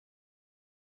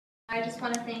I just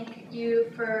want to thank you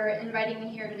for inviting me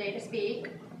here today to speak.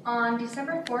 On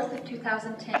December 4th of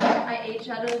 2010, I aged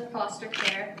out of foster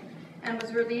care and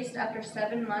was released after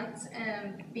 7 months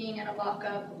and being in a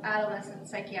lockup adolescent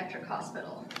psychiatric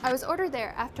hospital. I was ordered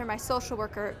there after my social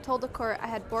worker told the court I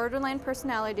had borderline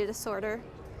personality disorder,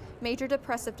 major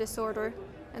depressive disorder,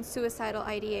 and suicidal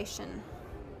ideation.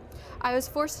 I was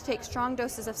forced to take strong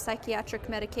doses of psychiatric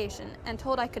medication and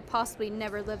told I could possibly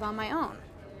never live on my own.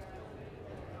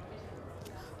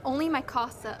 Only my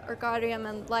CASA, or guardian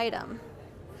ad litem,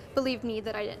 believed me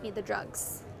that I didn't need the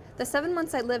drugs. The 7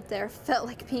 months I lived there felt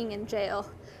like being in jail.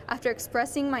 After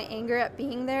expressing my anger at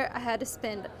being there, I had to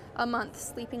spend a month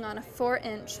sleeping on a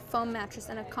 4-inch foam mattress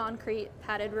in a concrete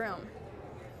padded room.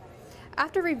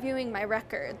 After reviewing my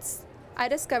records, I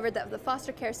discovered that the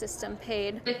foster care system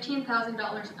paid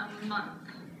 $15,000 a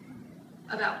month,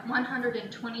 about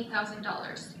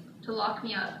 $120,000, to lock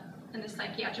me up in the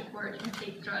psychiatric ward and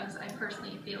take drugs I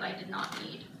personally feel I did not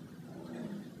need.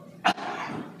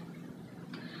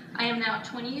 I am now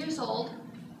 20 years old.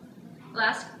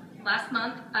 Last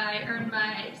month, I earned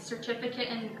my certificate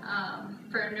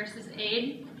for nurse's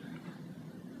aid,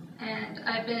 and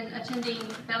I've been attending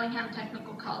Bellingham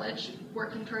Technical College,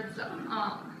 working towards the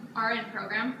RN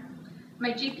program.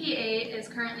 My GPA is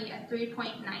currently at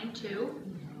 3.92.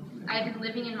 I've been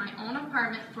living in my own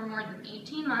apartment for more than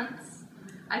 18 months.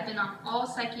 I've been on all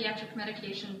psychiatric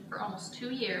medication for almost 2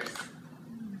 years.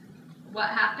 What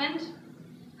happened?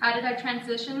 How did I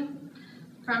transition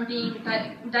from being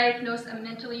diagnosed a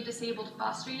mentally disabled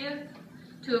foster youth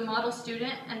to a model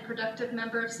student and productive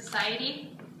member of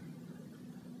society?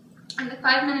 In the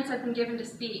 5 minutes I've been given to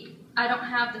speak, I don't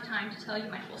have the time to tell you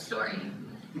my full story.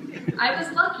 I was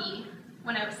lucky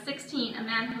when I was 16, a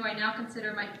man who I now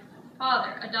consider my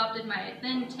father adopted my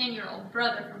then 10-year-old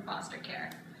brother from foster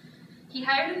care. He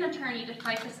hired an attorney to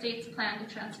fight the state's plan to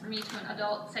transfer me to an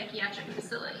adult psychiatric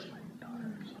facility.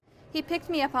 He picked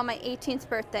me up on my 18th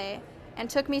birthday and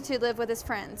took me to live with his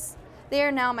friends. They are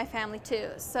now my family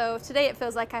too, so today it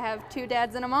feels like I have 2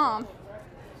 dads and a mom.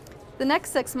 The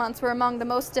next 6 months were among the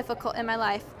most difficult in my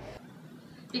life.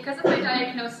 Because of my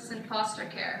diagnosis in foster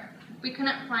care, we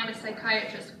couldn't find a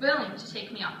psychiatrist willing to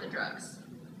take me off the drugs.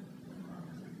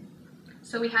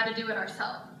 So we had to do it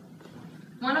ourselves.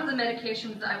 One of the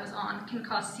medications I was on can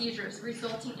cause seizures,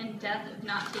 resulting in death if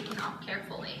not taken off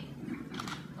carefully.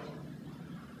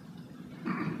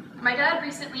 My dad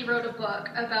recently wrote a book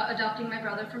about adopting my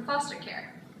brother from foster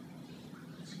care,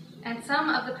 and some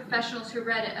of the professionals who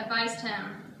read it advised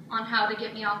him on how to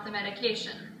get me off the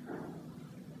medication.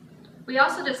 We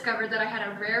also discovered that I had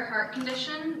a rare heart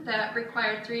condition that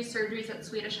required 3 surgeries at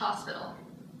Swedish hospital.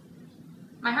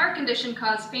 My heart condition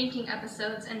caused fainting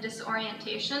episodes and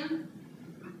disorientation.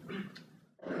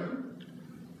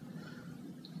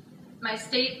 My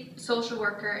state social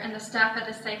worker and the staff at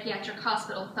the psychiatric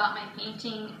hospital thought my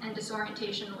fainting and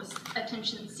disorientation was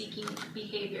attention-seeking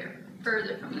behavior,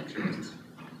 further from the truth.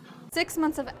 6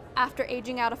 months after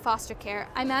aging out of foster care,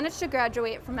 I managed to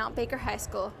graduate from Mount Baker High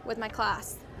School with my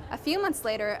class. A few months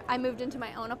later, I moved into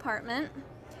my own apartment.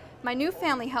 My new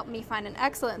family helped me find an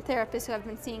excellent therapist who I've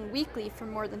been seeing weekly for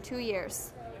more than 2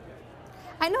 years.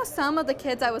 I know some of the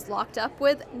kids I was locked up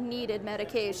with needed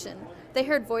medication. They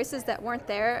heard voices that weren't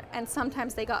there, and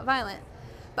sometimes they got violent.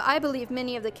 But I believe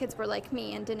many of the kids were like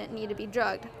me and didn't need to be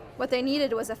drugged. What they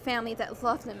needed was a family that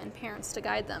loved them and parents to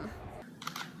guide them.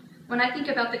 When I think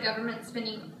about the government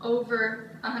spending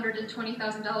over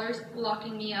 $120,000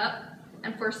 locking me up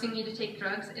and forcing me to take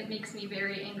drugs, it makes me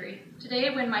very angry. Today,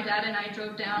 when my dad and I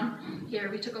drove down here,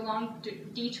 we took a long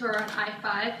detour on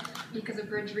I-5 because a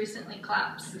bridge recently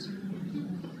collapsed.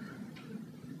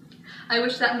 I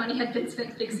wish that money had been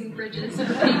spent fixing bridges.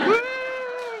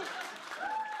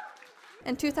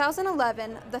 In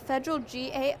 2011, the federal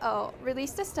GAO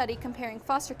released a study comparing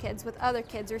foster kids with other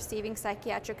kids receiving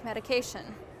psychiatric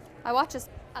medication. I watched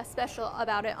a special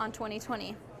about it on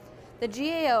 2020. The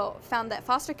GAO found that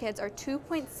foster kids are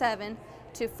 2.7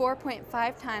 to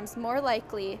 4.5 times more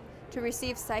likely to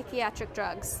receive psychiatric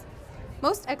drugs.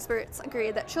 Most experts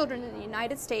agree that children in the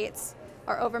United States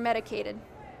are over-medicated.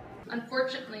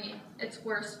 Unfortunately, it's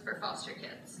worse for foster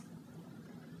kids.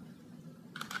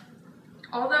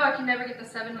 Although I can never get the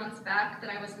 7 months back that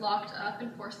I was locked up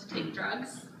and forced to take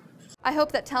drugs, I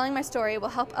hope that telling my story will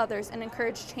help others and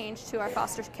encourage change to our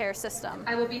foster care system.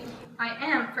 I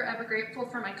am forever grateful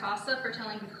for my CASA for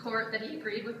telling the court that he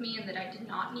agreed with me and that I did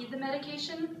not need the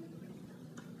medication.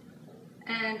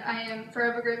 And I am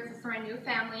forever grateful for my new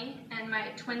family and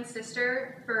my twin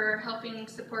sister for helping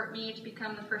support me to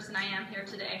become the person I am here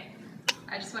today.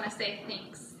 I just want to say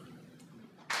thanks.